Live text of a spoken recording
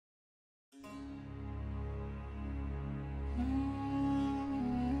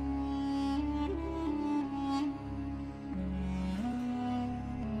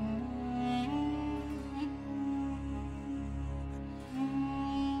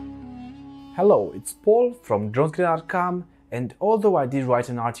Hello, it's Paul from DronesGator.com, and although I did write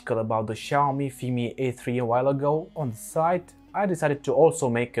an article about the Xiaomi Fimi A3 a while ago on the site, I decided to also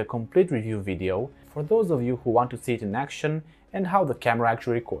make a complete review video for those of you who want to see it in action and how the camera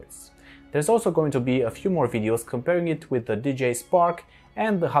actually records. There's also going to be a few more videos comparing it with the DJI Spark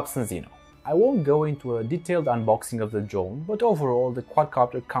and the Hubsan Zeno. I won't go into a detailed unboxing of the drone, but overall the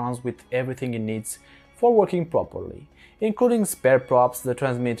quadcopter comes with everything it needs for working properly, including spare props, the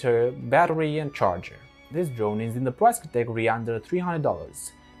transmitter, battery and charger. This drone is in the price category under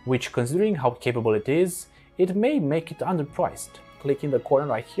 $300, which, considering how capable it is, it may make it underpriced. Click in the corner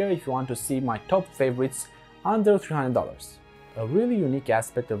right here if you want to see my top favorites under $300. A really unique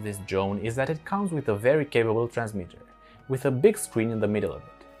aspect of this drone is that it comes with a very capable transmitter, with a big screen in the middle of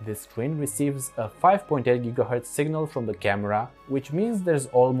it. This screen receives a 5.8 GHz signal from the camera, which means there's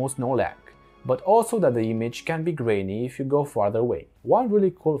almost no lag, but also that the image can be grainy if you go farther away. One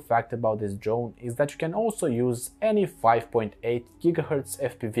really cool fact about this drone is that you can also use any 5.8 GHz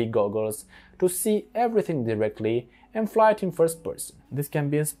FPV goggles to see everything directly and fly it in first person. This can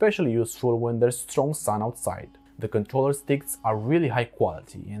be especially useful when there's strong sun outside. The controller sticks are really high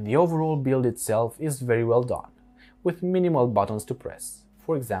quality and the overall build itself is very well done, with minimal buttons to press.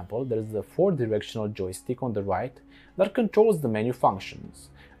 For example, there is a 4-directional joystick on the right that controls the menu functions,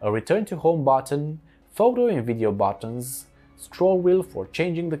 a return to home button, photo and video buttons, scroll wheel for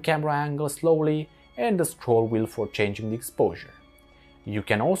changing the camera angle slowly, and a scroll wheel for changing the exposure. You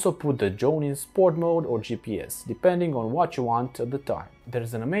can also put the drone in sport mode or GPS, depending on what you want at the time. There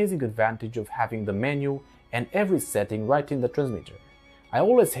is an amazing advantage of having the menu and every setting right in the transmitter. I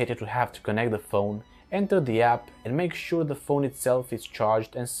always hated to have to connect the phone, enter the app and make sure the phone itself is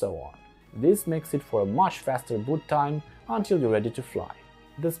charged and so on. This makes it for a much faster boot time until you're ready to fly.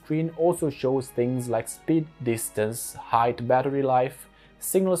 The screen also shows things like speed, distance, height, battery life,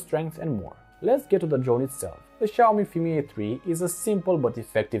 signal strength and more. Let's get to the drone itself. The Xiaomi Fimi A3 is a simple but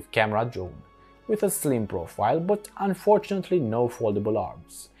effective camera drone, with a slim profile but unfortunately no foldable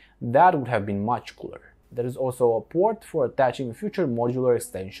arms. That would have been much cooler. There is also a port for attaching future modular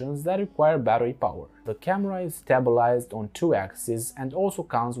extensions that require battery power. The camera is stabilized on 2 axes and also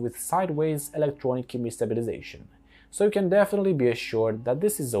comes with sideways electronic image stabilization, so you can definitely be assured that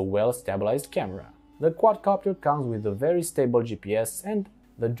this is a well-stabilized camera. The quadcopter comes with a very stable GPS and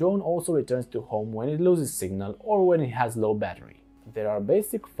the drone also returns to home when it loses signal or when it has low battery. There are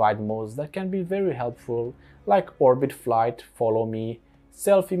basic flight modes that can be very helpful, like orbit flight, follow me,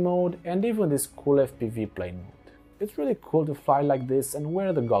 selfie mode and even this cool FPV plane mode. It's really cool to fly like this and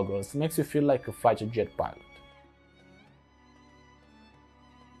wear the goggles, makes you feel like a fighter jet pilot.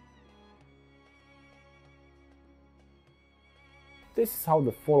 This is how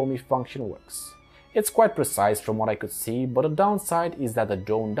the follow me function works. It's quite precise from what I could see, but the downside is that the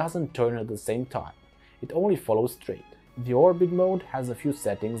drone doesn't turn at the same time. It only follows straight. The orbit mode has a few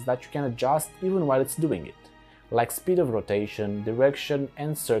settings that you can adjust even while it's doing it, like speed of rotation, direction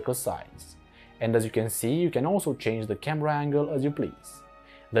and circle size. And as you can see, you can also change the camera angle as you please.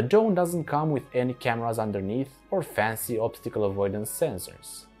 The drone doesn't come with any cameras underneath or fancy obstacle avoidance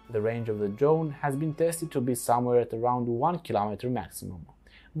sensors. The range of the drone has been tested to be somewhere at around 1 km maximum,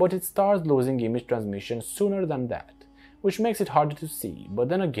 but it starts losing image transmission sooner than that, which makes it harder to see, but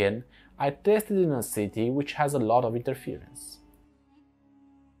then again, I tested in a city which has a lot of interference.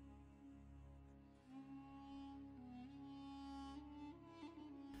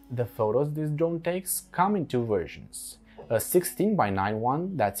 The photos this drone takes come in 2 versions, a 16:9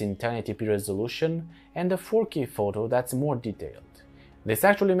 one that's in 1080p resolution and a 4K photo that's more detailed. This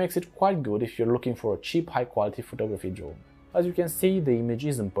actually makes it quite good if you're looking for a cheap high-quality photography drone. As you can see, the image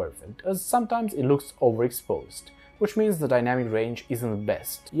isn't perfect, as sometimes it looks overexposed, which means the dynamic range isn't the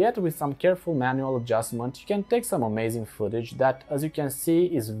best. Yet with some careful manual adjustment you can take some amazing footage that, as you can see,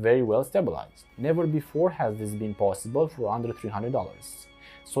 is very well stabilized. Never before has this been possible for under $300.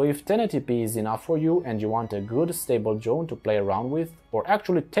 So if 1080p is enough for you and you want a good stable drone to play around with or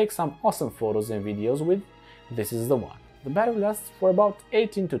actually take some awesome photos and videos with, this is the one. The battery lasts for about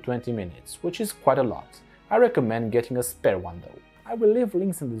 18 to 20 minutes, which is quite a lot. I recommend getting a spare one though. I will leave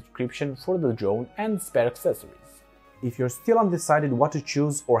links in the description for the drone and spare accessories. If you're still undecided what to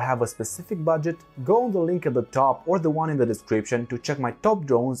choose or have a specific budget, go on the link at the top or the one in the description to check my top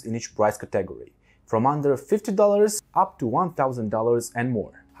drones in each price category, from under $50 up to $1,000 and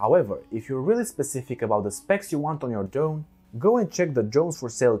more. However, if you're really specific about the specs you want on your drone, go and check the drones for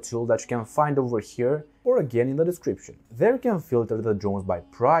sale tool that you can find over here or again in the description. There you can filter the drones by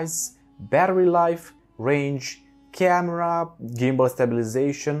price, battery life, range, camera, gimbal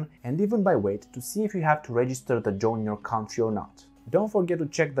stabilization and even by weight to see if you have to register the drone in your country or not. Don't forget to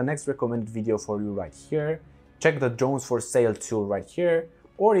check the next recommended video for you right here. Check the drones for sale tool right here,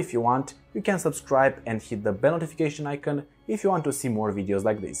 or if you want, you can subscribe and hit the bell notification icon if you want to see more videos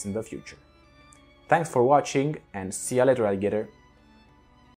like this in the future. Thanks for watching and see you later, alligator.